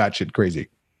me of batshit crazy.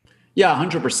 Yeah,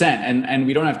 100%. And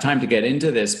we don't have time to get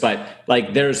into this, but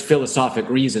there's philosophic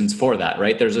reasons for that,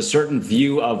 right? There's a certain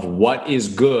view of what is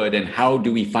good and how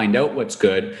do we find out what's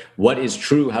good? What is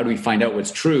true? How do we find out what's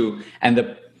true?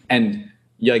 And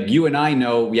you and I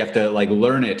know we have to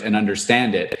learn it and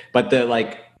understand it. But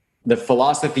the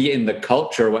philosophy in the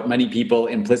culture, what many people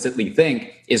implicitly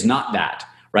think is not that,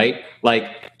 right?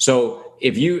 So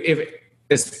if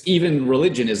even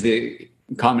religion is the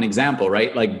common example,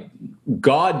 right?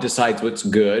 God decides what's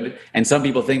good. And some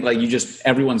people think like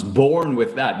everyone's born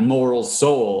with that moral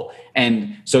soul.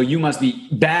 And so you must be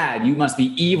bad. You must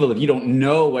be evil if you don't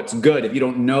know what's good, if you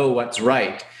don't know what's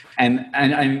right. And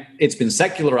it's been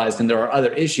secularized, and there are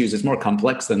other issues. It's more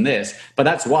complex than this, but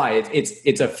that's why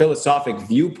it's a philosophic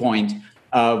viewpoint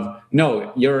of,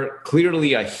 no, you're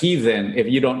clearly a heathen if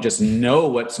you don't just know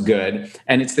what's good.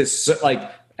 And it's this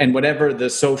and whatever the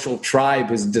social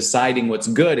tribe is deciding what's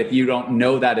good, if you don't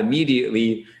know that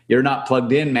immediately, you're not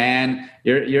plugged in, man.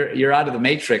 You're out of the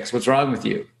matrix. What's wrong with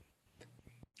you?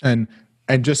 And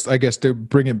just, I guess, to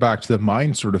bring it back to the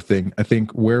mind sort of thing, I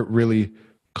think where it really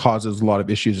causes a lot of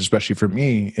issues, especially for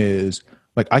me, is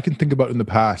like, I can think about in the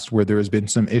past where there has been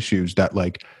some issues that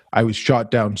like I was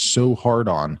shot down so hard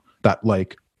on that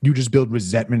like you just build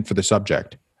resentment for the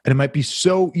subject. And it might be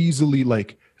so easily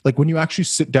like when you actually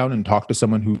sit down and talk to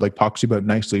someone who like talks to you about it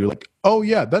nicely, you're like, oh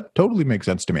yeah, that totally makes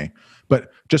sense to me.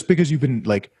 But just because you've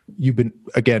been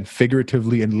again,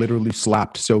 figuratively and literally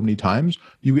slapped so many times,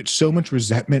 you get so much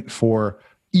resentment for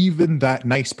even that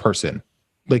nice person.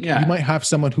 Like you might have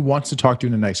someone who wants to talk to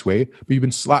you in a nice way, but you've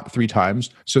been slapped 3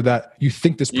 times so that you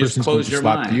think this person's going to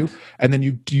slap you. And then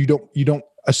you don't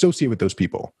associate with those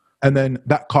people. And then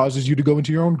that causes you to go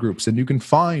into your own groups, and you can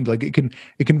find like it can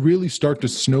really start to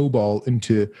snowball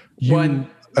into you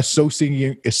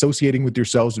associating with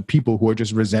yourselves with people who are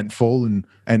just resentful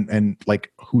and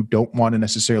like who don't want to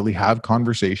necessarily have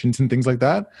conversations and things like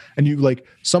that. And you like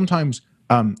sometimes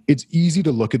it's easy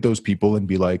to look at those people and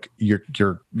be like,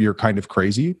 you're kind of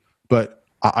crazy. But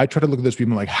I try to look at those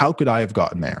people and like, how could I have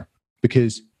gotten there?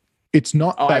 Because it's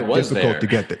not that difficult to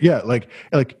get there. Yeah, like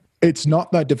it's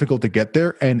not that difficult to get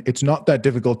there, and it's not that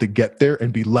difficult to get there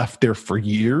and be left there for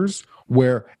years,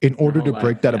 where in order to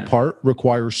break that apart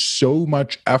requires so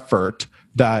much effort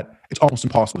that it's almost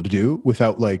impossible to do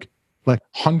without like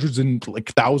hundreds and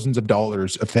like thousands of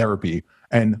dollars of therapy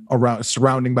and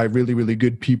surrounding by really, really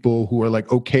good people who are like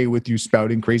okay with you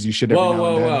spouting crazy shit every now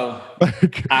and then.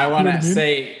 Like, I want to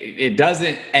say it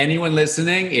doesn't, anyone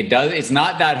listening, it's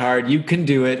not that hard. You can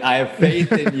do it. I have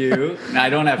faith in you. I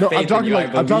don't have faith in you.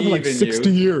 I'm talking like 60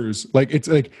 years. Like it's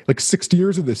like 60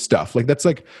 years of this stuff. Like that's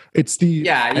like, it's the,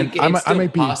 I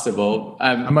might be possible.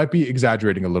 I might be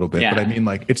exaggerating a little bit, but I mean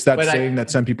like, it's that saying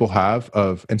that some people have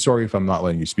of, and sorry if I'm not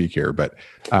letting you speak here, but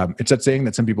it's that saying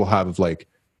that some people have of like,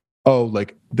 oh,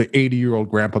 like the 80-year-old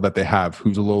grandpa that they have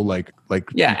who's a little like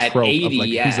at 80, of like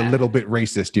he's a little bit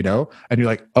racist, you know? And you're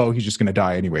like, oh, he's just gonna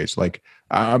die anyways. Like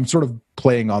I'm sort of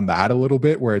playing on that a little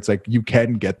bit, where it's like you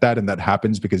can get that, and that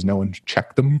happens because no one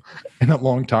checked them in a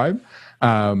long time.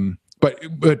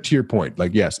 But to your point,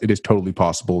 like yes, it is totally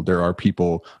possible. There are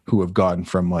people who have gone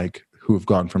from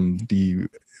the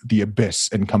abyss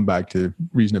and come back to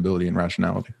reasonability and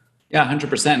rationality. Yeah,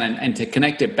 100%. And to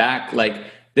connect it back, like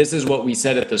this is what we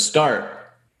said at the start.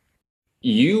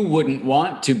 You wouldn't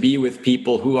want to be with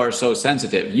people who are so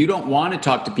sensitive. You don't want to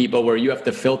talk to people where you have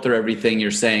to filter everything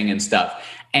you're saying and stuff.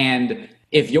 And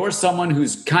if you're someone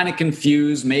who's kind of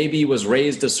confused, maybe was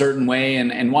raised a certain way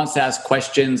and wants to ask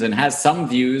questions and has some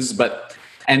views, but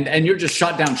and you're just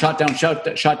shot down, slap,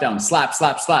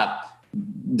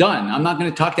 done. I'm not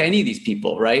going to talk to any of these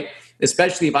people, right?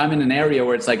 Especially if I'm in an area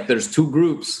where it's like there's 2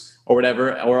 groups or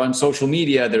whatever, or on social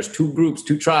media, there's 2 groups,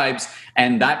 2 tribes,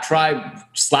 and that tribe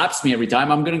slaps me every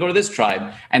time, I'm going to go to this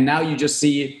tribe. And now you just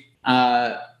see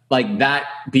like that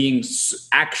being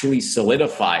actually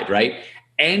solidified, right?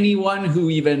 Anyone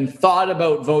who even thought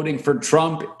about voting for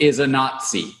Trump is a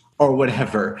Nazi or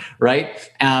whatever, right?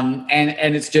 And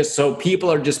it's just so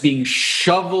people are just being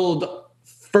shoveled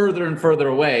further and further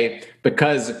away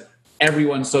because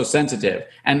everyone's so sensitive.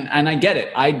 And I get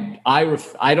it. I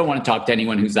don't want to talk to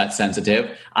anyone who's that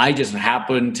sensitive. I just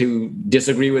happen to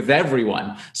disagree with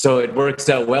everyone. So it works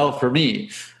out well for me.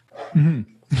 Mm-hmm.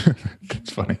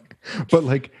 That's funny. But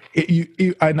like,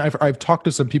 and I've talked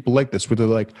to some people like this where they're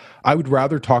like, I would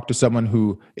rather talk to someone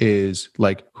who is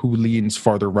like, who leans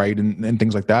farther right and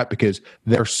things like that, because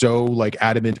they're so like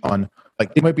adamant on,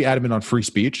 like they might be adamant on free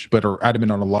speech, but are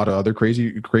adamant on a lot of other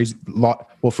crazy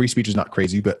lot. Well, free speech is not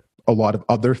crazy, but a lot of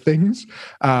other things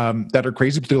that are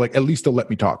crazy, but they're like, at least they'll let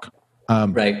me talk.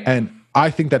 Right. And I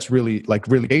think that's really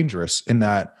dangerous in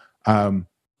that,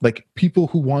 like people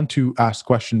who want to ask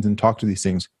questions and talk to these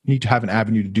things need to have an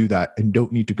avenue to do that and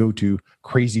don't need to go to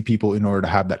crazy people in order to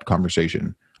have that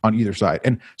conversation. on either side.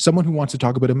 And someone who wants to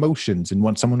talk about emotions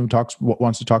and someone who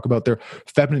wants to talk about their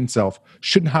feminine self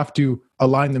shouldn't have to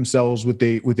align themselves with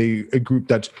a group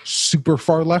that's super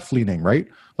far left leaning, right?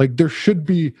 Like there should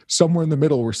be somewhere in the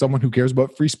middle where someone who cares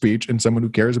about free speech and someone who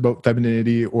cares about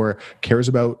femininity or cares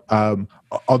about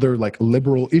other like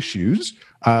liberal issues,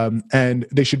 and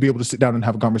they should be able to sit down and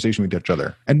have a conversation with each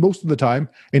other. And most of the time,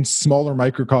 in smaller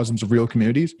microcosms of real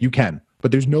communities, you can,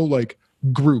 but there's no like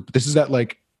group. This is that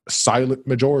like silent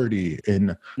majority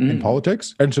in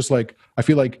politics, and it's just like I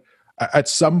feel like at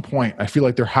some point I feel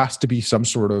like there has to be some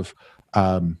sort of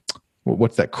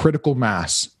what's that critical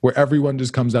mass where everyone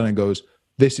just comes down and goes,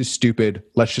 this is stupid,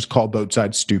 let's just call both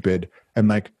sides stupid. And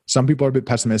like some people are a bit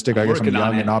pessimistic. I guess I'm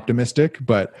young and optimistic,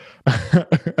 but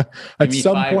at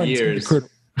some point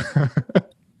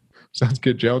sounds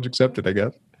good. Challenge accepted, I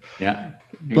guess. Yeah,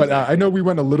 exactly. But I know we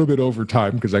went a little bit over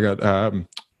time because I got a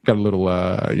little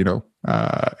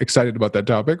excited about that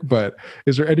topic. But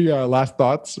is there any last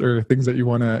thoughts or things that you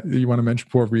wanna mention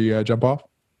before we jump off?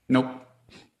 Nope.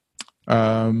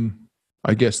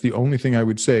 I guess the only thing I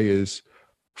would say is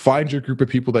find your group of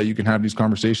people that you can have these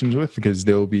conversations with, because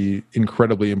they'll be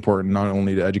incredibly important, not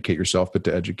only to educate yourself, but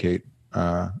to educate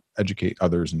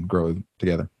others and grow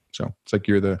together. So it's like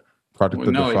you're the product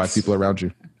of the 5 people around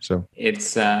you. So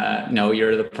it's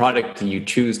you're the product you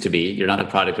choose to be. You're not a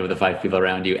product of the 5 people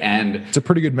around you. And it's a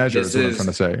pretty good measure is what I'm trying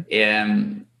to say.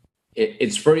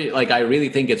 It's for, like, I really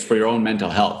think it's for your own mental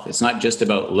health. It's not just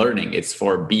about learning. It's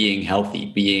for being healthy,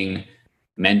 being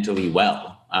mentally well.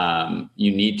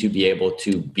 You need to be able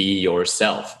to be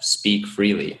yourself, speak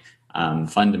freely,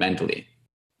 fundamentally.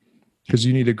 Because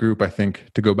you need a group, I think,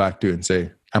 to go back to and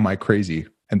say, am I crazy?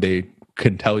 And they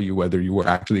can tell you whether you were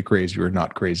actually crazy or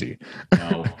not crazy.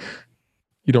 No.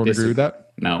 You don't agree with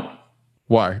that? No.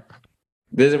 Why?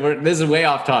 This is way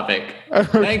off topic.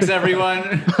 Thanks,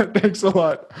 everyone. Thanks a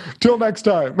lot. Till next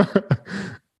time.